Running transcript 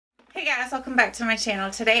Hey guys, welcome back to my channel.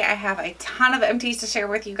 Today I have a ton of empties to share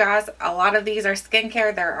with you guys. A lot of these are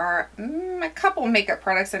skincare. There are a couple makeup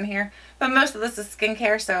products in here, but most of this is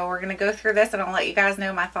skincare. So we're going to go through this and I'll let you guys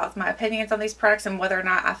know my thoughts, my opinions on these products and whether or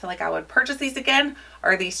not I feel like I would purchase these again.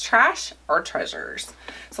 Are these trash or treasures?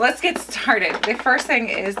 So let's get started. The first thing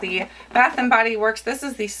is the Bath & Body Works. This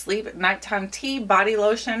is the Sleep Nighttime Tea Body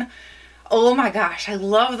Lotion. Oh my gosh, I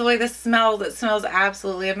love the way this smells. It smells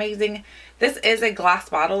absolutely amazing. This is a glass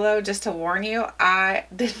bottle though, just to warn you. I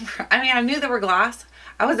knew they were glass.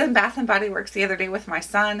 I was in Bath & Body Works the other day with my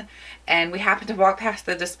son and we happened to walk past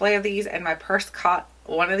the display of these and my purse caught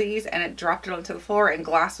one of these and it dropped it onto the floor and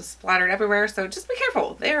glass was splattered everywhere. So just be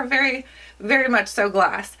careful. They are very, very much so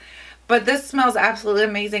glass. But this smells absolutely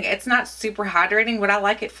amazing. It's not super hydrating. What I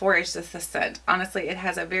like it for is just the scent. Honestly, it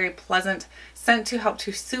has a very pleasant scent to help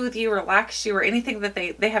to soothe you, relax you, or anything that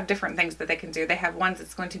they have different things that they can do. They have ones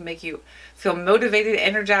that's going to make you feel motivated,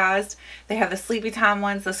 energized. They have the sleepy time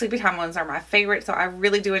ones. The sleepy time ones are my favorite, so I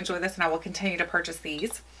really do enjoy this and I will continue to purchase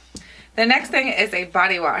these. The next thing is a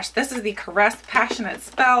body wash. This is the Caress Passionate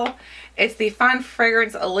Spell. It's the Fine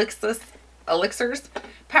Fragrance Elixirs,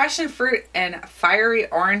 Passion Fruit and Fiery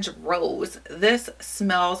Orange Rose. This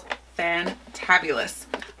smells fantabulous.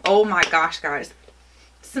 Oh my gosh, guys.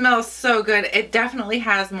 Smells so good. It definitely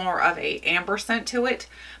has more of a amber scent to it,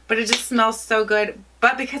 but it just smells so good.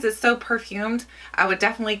 But because it's so perfumed, I would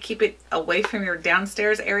definitely keep it away from your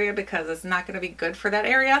downstairs area because it's not going to be good for that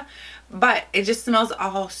area. But it just smells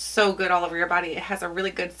all so good all over your body. It has a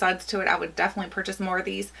really good suds to it. I would definitely purchase more of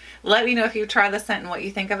these. Let me know if you try the scent and what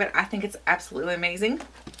you think of it. I think it's absolutely amazing.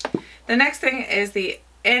 The next thing is the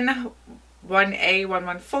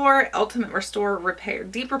N1A114 Ultimate Restore Repair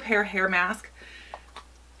Deep Repair Hair Mask.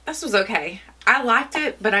 This was okay. I liked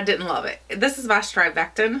it, but I didn't love it. This is by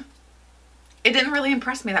Strivectin. It didn't really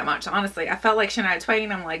impress me that much, honestly. I felt like Shania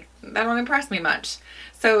Twain. I'm like, that don't impress me much.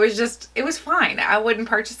 So it was fine. I wouldn't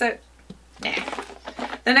purchase it. Nah.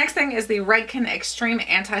 The next thing is the Redken Extreme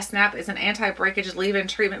Anti-Snap. It's an anti-breakage leave-in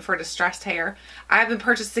treatment for distressed hair. I've been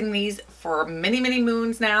purchasing these for many, many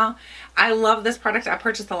moons now. I love this product. I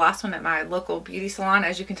purchased the last one at my local beauty salon.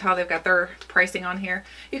 As you can tell, they've got their pricing on here.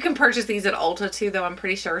 You can purchase these at Ulta too, though, I'm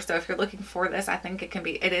pretty sure. So if you're looking for this, I think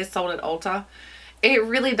it is sold at Ulta. It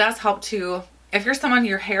really does help to, if you're someone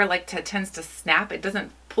your hair tends to snap, it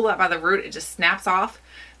doesn't pull out by the root, it just snaps off.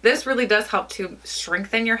 This really does help to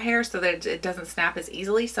strengthen your hair so that it doesn't snap as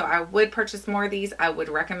easily. So I would purchase more of these. I would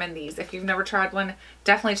recommend these. If you've never tried one,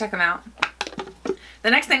 definitely check them out. The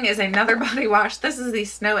next thing is another body wash. This is the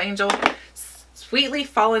Snow Angel Sweetly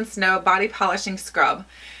Fallen Snow Body Polishing Scrub.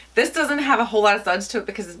 This doesn't have a whole lot of suds to it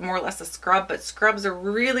because it's more or less a scrub, but scrubs are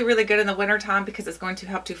really, really good in the winter time because it's going to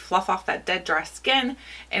help to fluff off that dead, dry skin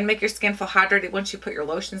and make your skin feel hydrated once you put your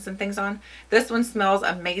lotions and things on. This one smells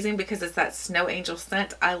amazing because it's that Snow Angel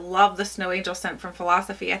scent. I love the Snow Angel scent from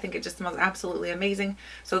Philosophy. I think it just smells absolutely amazing.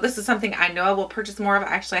 So this is something I know I will purchase more of.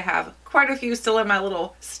 Actually, I have quite a few still in my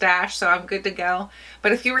little stash, so I'm good to go.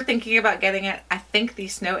 But if you were thinking about getting it, I think the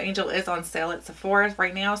Snow Angel is on sale at Sephora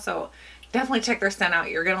right now, so definitely check their scent out.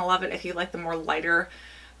 You're going to love it if you like the more lighter,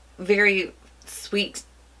 very sweet,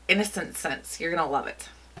 innocent scents. You're going to love it.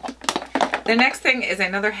 The next thing is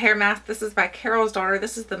another hair mask. This is by Carol's Daughter.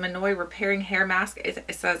 This is the Minoy Repairing Hair Mask.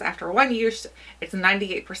 It says after 1 use, it's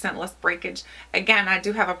 98% less breakage. Again, I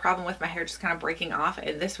do have a problem with my hair just kind of breaking off,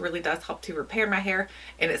 and this really does help to repair my hair,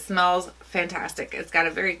 and it smells fantastic. It's got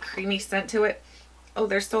a very creamy scent to it. Oh,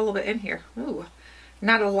 there's still a little bit in here. Ooh,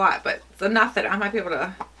 not a lot, but it's enough that I might be able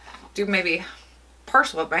to do maybe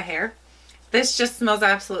partial of my hair. This just smells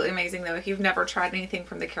absolutely amazing though. If you've never tried anything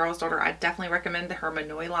from the Carol's Daughter, I definitely recommend the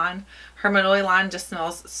Minoy line. Her Minoy line just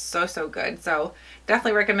smells so, so good. So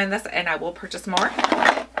definitely recommend this and I will purchase more.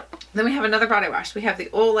 Then we have another body wash. We have the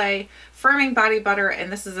Olay Firming Body Butter and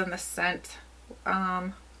this is in the scent.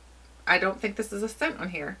 I don't think this is a scent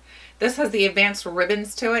on here. This has the advanced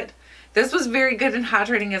ribbons to it. This was very good and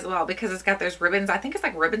hydrating as well because it's got those ribbons. I think it's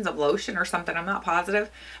like ribbons of lotion or something. I'm not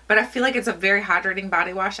positive, but I feel like it's a very hydrating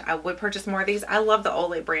body wash. I would purchase more of these. I love the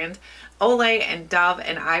Olay brand. Olay and Dove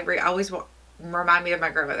and Ivory always remind me of my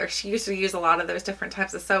grandmother. She used to use a lot of those different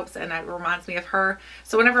types of soaps and it reminds me of her.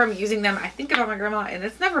 So whenever I'm using them, I think about my grandma and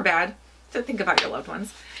it's never bad to think about your loved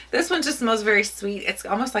ones. This one just smells very sweet. It's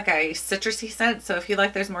almost like a citrusy scent. So if you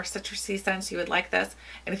like those more citrusy scents, you would like this.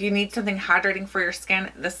 And if you need something hydrating for your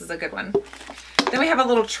skin, this is a good one. Then we have a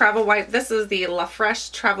little travel wipe. This is the La Fresh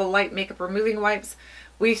Travel Light Makeup Removing Wipes.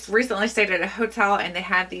 We recently stayed at a hotel and they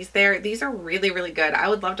had these there. These are really, really good. I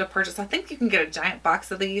would love to purchase. I think you can get a giant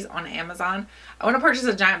box of these on Amazon. I want to purchase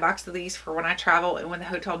a giant box of these for when I travel and when the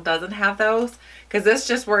hotel doesn't have those, because this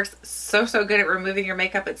just works so good at removing your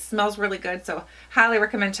makeup. It smells really good, so highly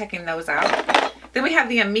recommend checking those out. Then we have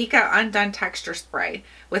the Amika Undone Texture Spray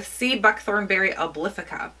with Sea Buckthorn Berry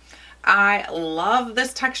Oblifica. I love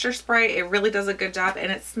this texture spray. It really does a good job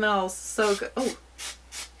and it smells so good.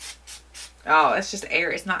 Oh, it's just air.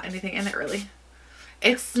 It's not anything in it really.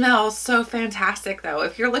 It smells so fantastic though.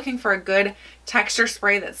 If you're looking for a good texture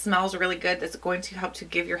spray that smells really good, that's going to help to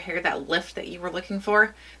give your hair that lift that you were looking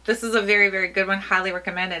for, this is a very good one. Highly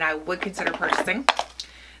recommend, and I would consider purchasing.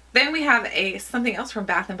 Then we have something else from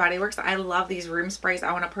Bath & Body Works. I love these room sprays.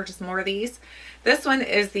 I want to purchase more of these. This one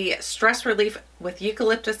is the Stress Relief with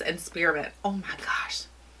Eucalyptus and Spearmint. Oh my gosh.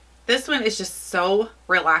 This one is just so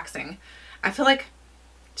relaxing. I feel like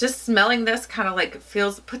just smelling this kind of like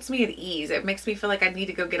puts me at ease. It makes me feel like I need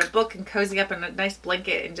to go get a book and cozy up in a nice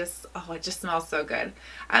blanket and just, oh, it just smells so good.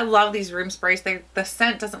 I love these room sprays. The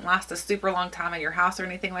scent doesn't last a super long time in your house or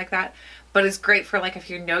anything like that, but it's great for like if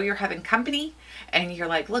you know you're having company and you're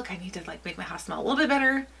like, look, I need to like make my house smell a little bit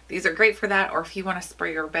better. These are great for that. Or if you want to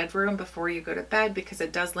spray your bedroom before you go to bed because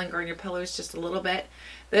it does linger on your pillows just a little bit,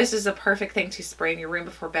 this is a perfect thing to spray in your room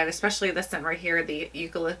before bed, especially this scent right here, the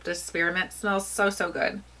Eucalyptus Spearmint. Smells so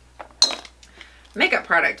good. Makeup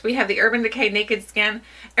product. We have the Urban Decay Naked Skin.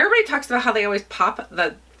 Everybody talks about how they always pop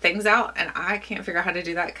the things out, and I can't figure out how to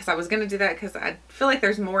do that because I was going to do that because I feel like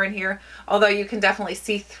there's more in here, although you can definitely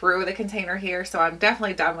see through the container here, so I'm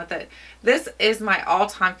definitely done with it. This is my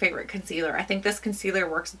all-time favorite concealer. I think this concealer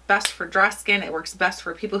works best for dry skin. It works best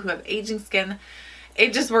for people who have aging skin.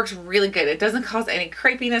 It just works really good. It doesn't cause any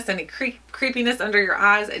crepiness, any creepiness under your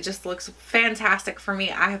eyes. It just looks fantastic for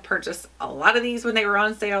me. I have purchased a lot of these when they were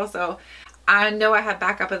on sale, so I know I have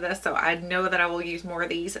backup of this, so I know that I will use more of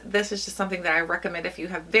these. This is just something that I recommend if you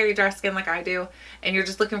have very dry skin like I do, and you're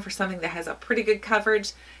just looking for something that has a pretty good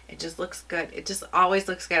coverage. It just looks good. It just always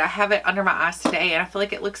looks good. I have it under my eyes today, and I feel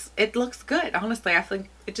like it looks good. Honestly, I think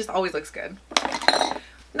it just always looks good.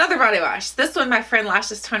 Another body wash. This one my friend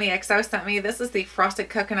Lashes Tony XO sent me. This is the Frosted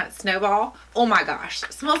Coconut Snowball. Oh my gosh.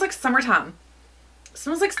 It smells like summertime. It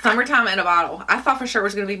smells like summertime in a bottle. I thought for sure it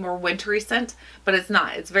was going to be more wintry scent, but it's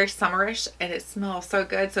not. It's very summerish and it smells so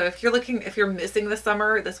good. So if you're missing the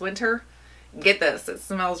summer, this winter, get this. It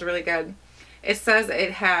smells really good. It says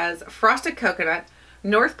it has frosted coconut,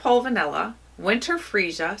 North Pole vanilla, winter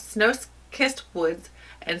freesia, snow-kissed woods,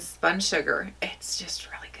 and spun sugar. It's just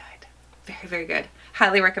really good. Very good.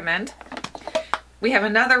 Highly recommend. We have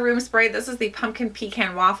another room spray. This is the Pumpkin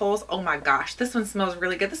Pecan Waffles. Oh my gosh, this one smells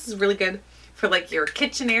really good. This is really good for like your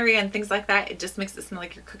kitchen area and things like that. It just makes it smell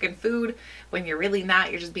like you're cooking food when you're really not.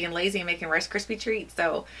 You're just being lazy and making Rice Krispie treats.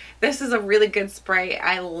 So this is a really good spray.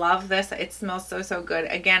 I love this. It smells so good.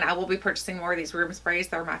 Again, I will be purchasing more of these room sprays.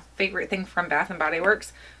 They're my favorite thing from Bath & Body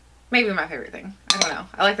Works. Maybe my favorite thing. I don't know.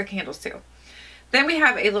 I like their candles too. Then we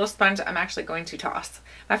have a little sponge I'm actually going to toss.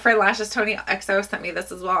 My friend Lashes Tony XO sent me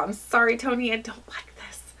this as well. I'm sorry, Tony, I don't like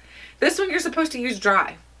this. This one you're supposed to use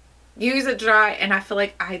dry. Use it dry, and I feel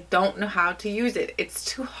like I don't know how to use it. It's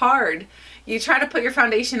too hard. You try to put your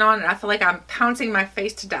foundation on, and I feel like I'm pouncing my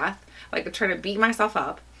face to death, like I'm trying to beat myself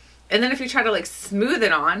up. And then if you try to like smooth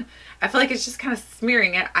it on, I feel like it's just kind of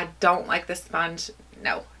smearing it. I don't like this sponge.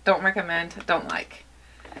 No, don't recommend, don't like.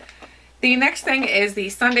 The next thing is the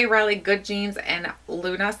Sunday Riley Good Jeans and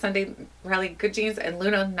Luna Sunday Riley Good Jeans and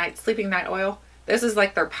Luna Sleeping Night Oil. This is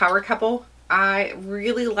like their power couple. I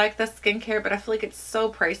really like this skincare, but I feel like it's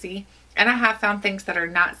so pricey. And I have found things that are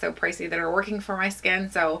not so pricey that are working for my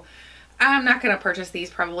skin. So I'm not going to purchase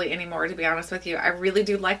these probably anymore, to be honest with you. I really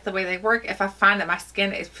do like the way they work. If I find that my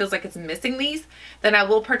skin, it feels like it's missing these, then I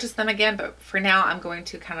will purchase them again. But for now, I'm going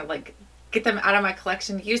to kind of like get them out of my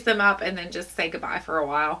collection, use them up, and then just say goodbye for a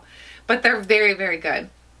while. But they're very good.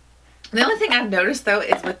 The only thing I've noticed though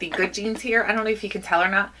is with the Good Jeans here, I don't know if you can tell or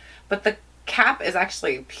not, but the cap is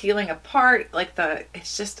actually peeling apart. Like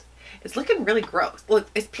it's looking really gross. Look,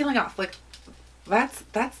 it's peeling off. Like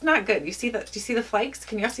that's not good. Do you see the flakes?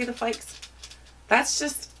 Can y'all see the flakes? That's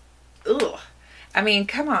just, ugh. I mean,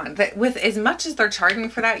 come on. With as much as they're charging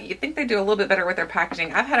for that, you'd think they do a little bit better with their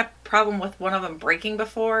packaging. I've had a problem with one of them breaking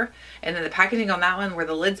before, and then the packaging on that one where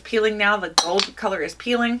the lid's peeling now, the gold color is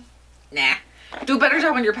peeling. Nah. Do a better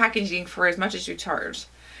job on your packaging for as much as you charge.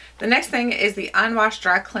 The next thing is the UnWash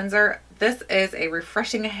Dry Cleanser. This is a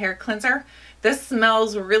refreshing hair cleanser. This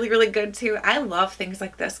smells really good too. I love things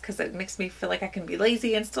like this because it makes me feel like I can be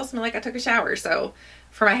lazy and still smell like I took a shower. So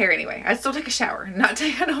For my hair anyway. I still take a shower.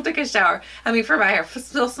 I don't take a shower. I mean, for my hair. It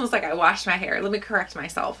still smells like I washed my hair. Let me correct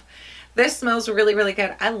myself. This smells really, really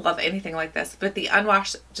good. I love anything like this, but the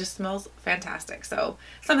unwashed just smells fantastic. So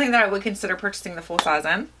something that I would consider purchasing the full size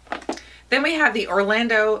in. Then we have the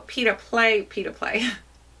Orlando Pita Play.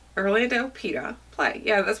 Orlando Pita Play.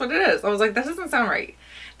 Yeah, that's what it is. I was like, that doesn't sound right.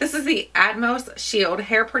 This is the Atmos Shield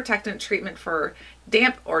Hair Protectant Treatment for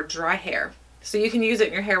damp or dry hair. So you can use it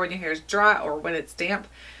in your hair when your hair is dry or when it's damp.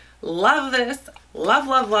 Love this. Love,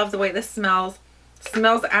 love, love the way this smells.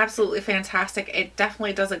 Smells absolutely fantastic. It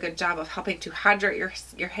definitely does a good job of helping to hydrate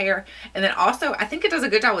your hair. And then also, I think it does a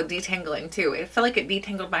good job with detangling too. I feel like it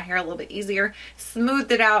detangled my hair a little bit easier.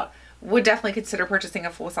 Smoothed it out. Would definitely consider purchasing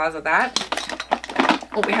a full size of that.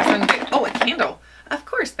 Oh, we have something. Oh, a candle. Of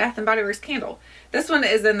course, Bath & Body Works candle. This one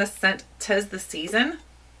is in the scent 'Tis the Season.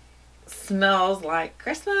 Smells like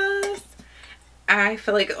Christmas. I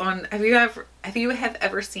feel like have you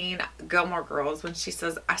ever seen Gilmore Girls when she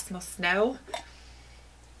says, I smell snow?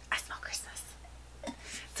 I smell Christmas.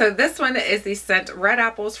 So this one is the scent Red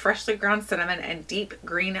Apples, Freshly Ground Cinnamon, and Deep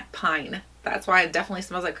Green Pine. That's why it definitely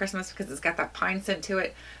smells like Christmas, because it's got that pine scent to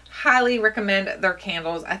it. Highly recommend their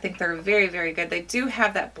candles. I think they're very, very good. They do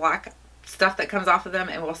have that black stuff that comes off of them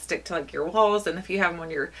and will stick to like your walls, and if you have them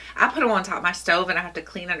on I put them on top of my stove, and I have to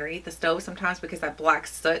clean underneath the stove sometimes because that black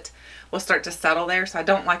soot will start to settle there, so I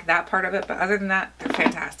don't like that part of it, but other than that, they're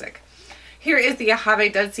fantastic. Here is the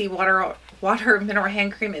Ahava Deadsea Water Mineral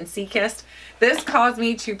Hand Cream in Sea Kissed. This caused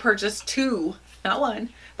me to purchase two, not one,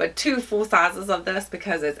 but two full sizes of this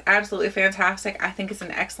because it's absolutely fantastic. I think it's an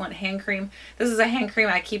excellent hand cream. This is a hand cream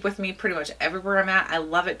I keep with me pretty much everywhere I'm at. I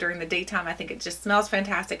love it during the daytime. I think it just smells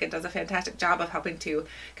fantastic. It does a fantastic job of helping to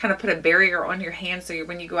kind of put a barrier on your hands, so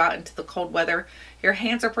when you go out into the cold weather, your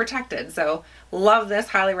hands are protected. So love this,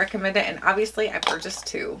 highly recommend it, and obviously I purchased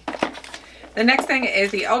two. The next thing is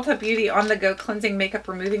the Ulta Beauty On The Go Cleansing Makeup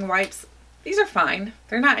Removing Wipes. These are fine.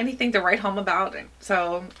 They're not anything to write home about,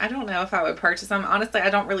 so I don't know if I would purchase them. Honestly, I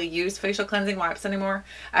don't really use facial cleansing wipes anymore.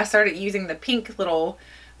 I started using the pink little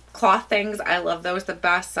cloth things. I love those the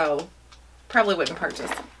best, so probably wouldn't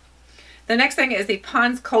purchase. The next thing is the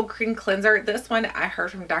Pond's Cold Cream Cleanser. This one I heard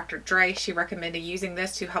from Dr. Dre. She recommended using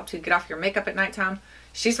this to help to get off your makeup at nighttime.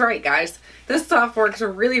 She's right, guys. This stuff works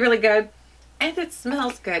really, really good, and it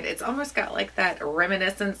smells good. It's almost got like that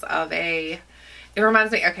reminiscence of it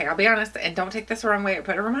reminds me, okay, I'll be honest, and don't take this the wrong way,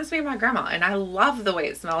 but it reminds me of my grandma, and I love the way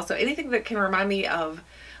it smells. So anything that can remind me of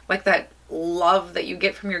like that love that you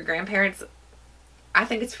get from your grandparents, I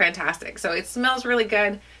think it's fantastic. So it smells really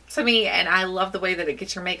good to me, and I love the way that it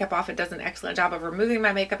gets your makeup off. It does an excellent job of removing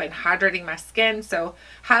my makeup and hydrating my skin. So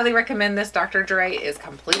highly recommend this. Dr. Dre is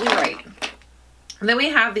completely right. And then we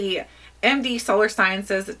have the MD Solar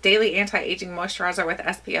Sciences Daily Anti-Aging Moisturizer with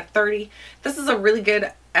SPF 30. This is a really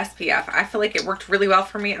good SPF. I feel like it worked really well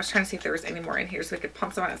for me. I was trying to see if there was any more in here so we could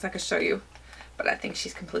pump some out so I could show you, but I think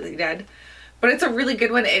she's completely dead. But it's a really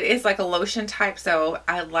good one. It is like a lotion type, so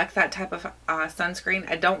I like that type of sunscreen.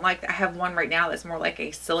 I have one right now that's more like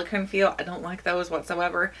a silicone feel. I don't like those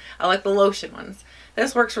whatsoever. I like the lotion ones.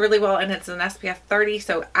 This works really well, and it's an SPF 30,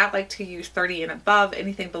 so I like to use 30 and above.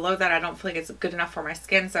 Anything below that, I don't feel like it's good enough for my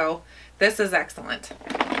skin, so this is excellent.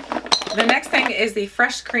 The next thing is the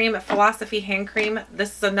Fresh Cream Philosophy Hand Cream.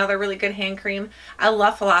 This is another really good hand cream. I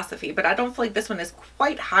love Philosophy, but I don't feel like this one is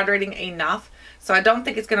quite hydrating enough. So I don't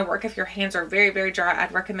think it's going to work if your hands are very, very dry.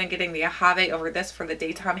 I'd recommend getting the Ahava over this for the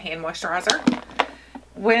daytime hand moisturizer.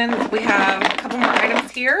 When we have a couple more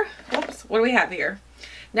items here. Whoops, what do we have here?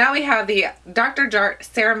 Now we have the Dr. Jart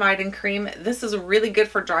Ceramidin Cream. This is really good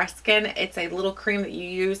for dry skin. It's a little cream that you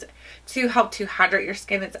use to help to hydrate your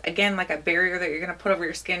skin. It's again like a barrier that you're going to put over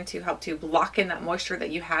your skin to help to lock in that moisture that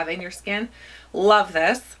you have in your skin. Love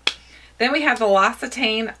this. Then we have the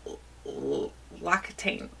L'Occitane.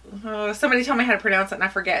 Somebody told me how to pronounce it and I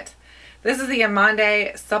forget. This is the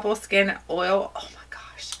Amande Supple Skin Oil. Oh my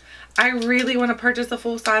gosh. I really want to purchase the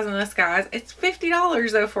full size on this, guys. It's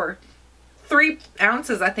 $50 though for 3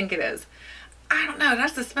 ounces, I think it is. I don't know,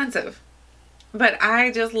 that's expensive. But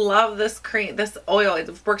I just love this cream, this oil.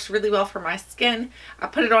 It works really well for my skin. I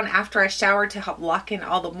put it on after I shower to help lock in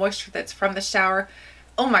all the moisture that's from the shower.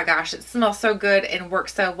 Oh my gosh, it smells so good and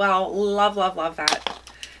works so well. Love, love, love that.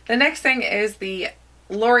 The next thing is the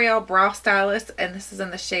L'Oreal Brow Stylist, and this is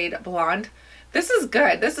in the shade Blonde. This is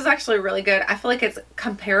good. This is actually really good. I feel like it's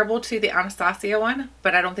comparable to the Anastasia one,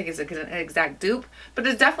 but I don't think it's an exact dupe, but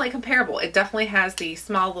it's definitely comparable. It definitely has the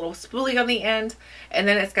small little spoolie on the end, and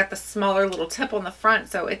then it's got the smaller little tip on the front,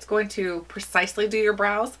 so it's going to precisely do your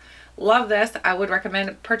brows. Love this. I would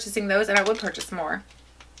recommend purchasing those, and I would purchase more.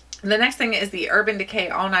 The next thing is the Urban Decay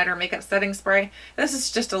All Nighter Makeup Setting Spray. This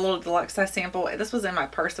is just a little deluxe size sample. This was in my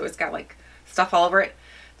purse, so it's got like stuff all over it.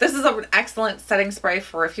 This is an excellent setting spray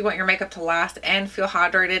for if you want your makeup to last and feel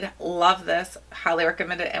hydrated. Love this. Highly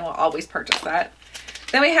recommend it and will always purchase that.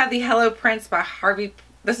 Then we have the Hello Prince by Harvey.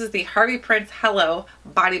 This is the Harvey Prince Hello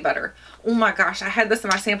Body Butter. Oh my gosh, I had this in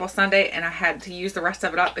my sample Sunday and I had to use the rest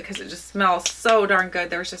of it up because it just smells so darn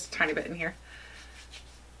good. There was just a tiny bit in here.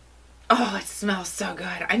 Oh, it smells so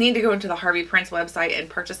good. I need to go into the Harvey Prince website and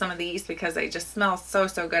purchase some of these because they just smell so,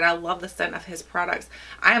 so good. I love the scent of his products.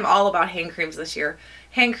 I am all about hand creams this year.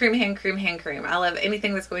 Hand cream, hand cream, hand cream. I love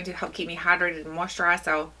anything that's going to help keep me hydrated and moisturized.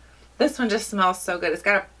 So this one just smells so good. It's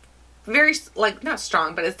got a very, like, not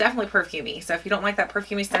strong, but it's definitely perfumey. So if you don't like that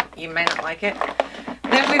perfumey scent, you may not like it.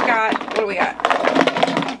 Then we've got, what do we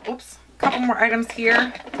got? Oops. A couple more items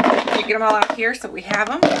here. You get them all out here so we have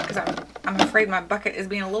them because I'm afraid my bucket is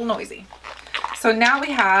being a little noisy. So now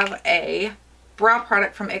we have a brow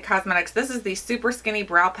product from IT Cosmetics. This is the Super Skinny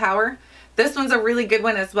Brow Power. This one's a really good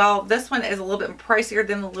one as well. This one is a little bit pricier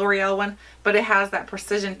than the L'Oreal one, but it has that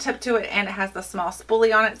precision tip to it and it has the small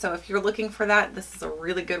spoolie on it. So if you're looking for that, this is a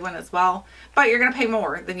really good one as well. But you're going to pay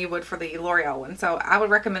more than you would for the L'Oreal one. So I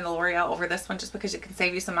would recommend the L'Oreal over this one just because it can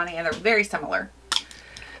save you some money and they're very similar.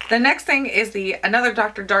 The next thing is another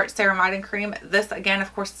Dr. Jart Ceramidin cream. This, again,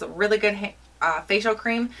 of course, is a really good facial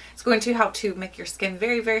cream. It's going to help to make your skin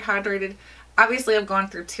very, very hydrated. Obviously, I've gone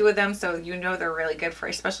through 2 of them, so you know they're really good for,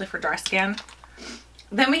 especially for dry skin.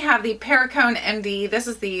 Then we have the Perricone MD. This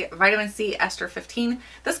is the Vitamin C Ester 15.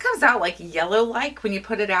 This comes out like yellow-like when you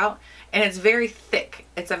put it out, and it's very thick.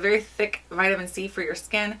 It's a very thick vitamin C for your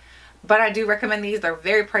skin. But I do recommend these. They're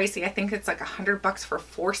very pricey. I think it's like $100 for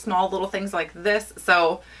 4 small little things like this.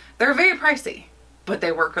 So they're very pricey, but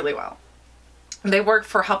they work really well. They work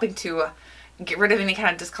for helping to get rid of any kind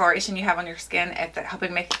of discoloration you have on your skin,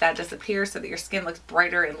 helping make that disappear so that your skin looks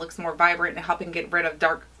brighter and looks more vibrant and helping get rid of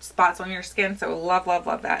dark spots on your skin. So love, love,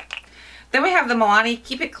 love that. Then we have the Milani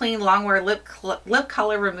Keep It Clean Longwear Lip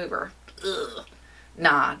Color Remover. Ugh.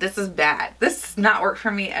 Nah, this is bad. This does not work for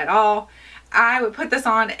me at all. I would put this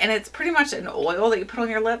on and it's pretty much an oil that you put on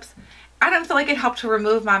your lips. I don't feel like it helped to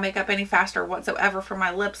remove my makeup any faster whatsoever from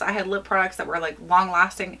my lips. I had lip products that were like long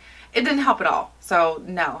lasting. It didn't help at all. So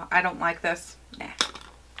no, I don't like this. Nah.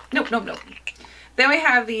 Nope, nope, nope. Then we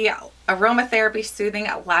have the Aromatherapy Soothing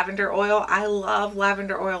Lavender Oil. I love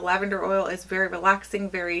lavender oil. Lavender oil is very relaxing,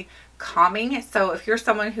 very calming. So if you're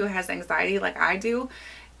someone who has anxiety like I do,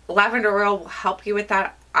 lavender oil will help you with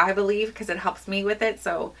that, I believe, because it helps me with it.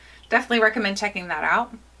 So definitely recommend checking that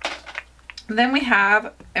out. Then we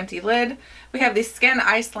have empty lid. We have the Skin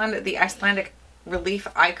Iceland, the Icelandic Relief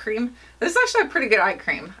Eye Cream. This is actually a pretty good eye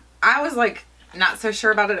cream. I was like not so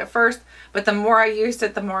sure about it at first, but the more I used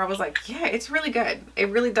it, the more I was like, yeah, it's really good. It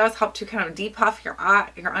really does help to kind of depuff your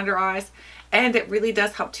under eyes, and it really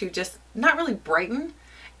does help to just not really brighten.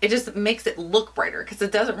 It just makes it look brighter because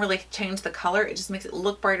it doesn't really change the color. It just makes it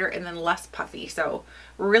look brighter and then less puffy. So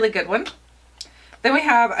really good one. Then we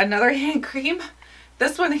have another hand cream.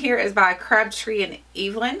 This one here is by Crabtree and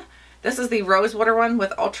Evelyn. This is the Rosewater one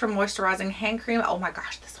with Ultra Moisturizing Hand Cream. Oh my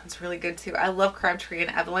gosh, this one's really good too. I love Crabtree and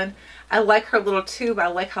Evelyn. I like her little tube. I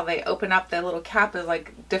like how they open up. The little cap is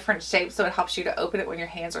like different shapes, so it helps you to open it when your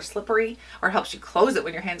hands are slippery, or it helps you close it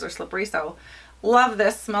when your hands are slippery. So love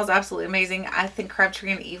this. Smells absolutely amazing. I think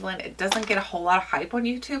Crabtree and Evelyn, it doesn't get a whole lot of hype on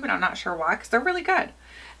YouTube, and I'm not sure why, because they're really good.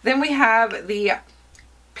 Then we have the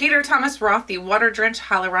Peter Thomas Roth, the Water Drench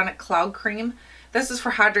Hyaluronic Cloud Cream. This is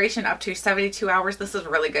for hydration up to 72 hours. This is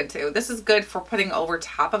really good too. This is good for putting over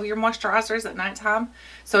top of your moisturizers at nighttime.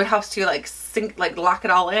 So it helps to like lock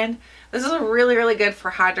it all in. This is really, really good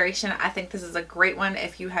for hydration. I think this is a great one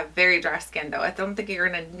if you have very dry skin though. I don't think you're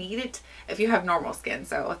going to need it if you have normal skin.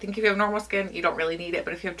 So I think if you have normal skin, you don't really need it.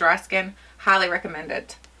 But if you have dry skin, highly recommend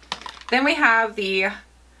it. Then we have the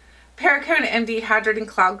Perricone MD Hydrating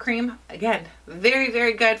Cloud Cream. Again, very,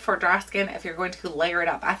 very good for dry skin if you're going to layer it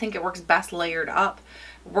up. I think it works best layered up.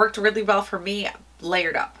 Worked really well for me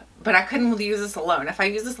layered up, but I couldn't use this alone. If I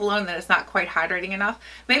use this alone, then it's not quite hydrating enough.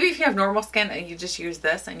 Maybe if you have normal skin and you just use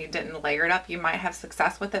this and you didn't layer it up, you might have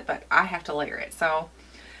success with it, but I have to layer it. So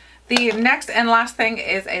the next and last thing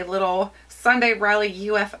is a little Sunday Riley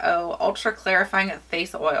UFO Ultra Clarifying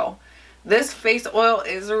Face Oil. This face oil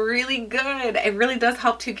is really good. It really does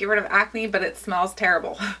help to get rid of acne, but it smells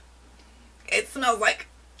terrible. It smells like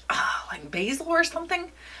basil or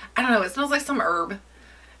something. I don't know. It smells like some herb.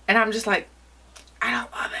 And I'm just like, I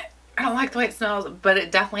don't love it. I don't like the way it smells, but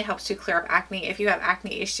it definitely helps to clear up acne. If you have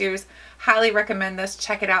acne issues, highly recommend this.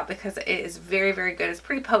 Check it out because it is very, very good. It's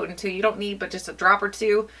pretty potent too. You don't need but just a drop or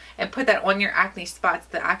two, and put that on your acne spots,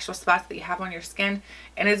 the actual spots that you have on your skin,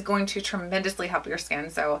 and it's going to tremendously help your skin.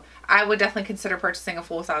 So I would definitely consider purchasing a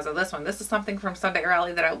full size of this one. This is something from Sunday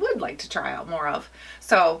Rally that I would like to try out more of.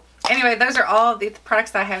 So anyway, those are all the products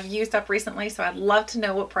that I have used up recently. So I'd love to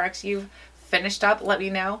know what products you've finished up. Let me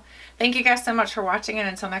know. Thank you guys so much for watching, and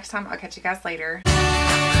until next time, I'll catch you guys later.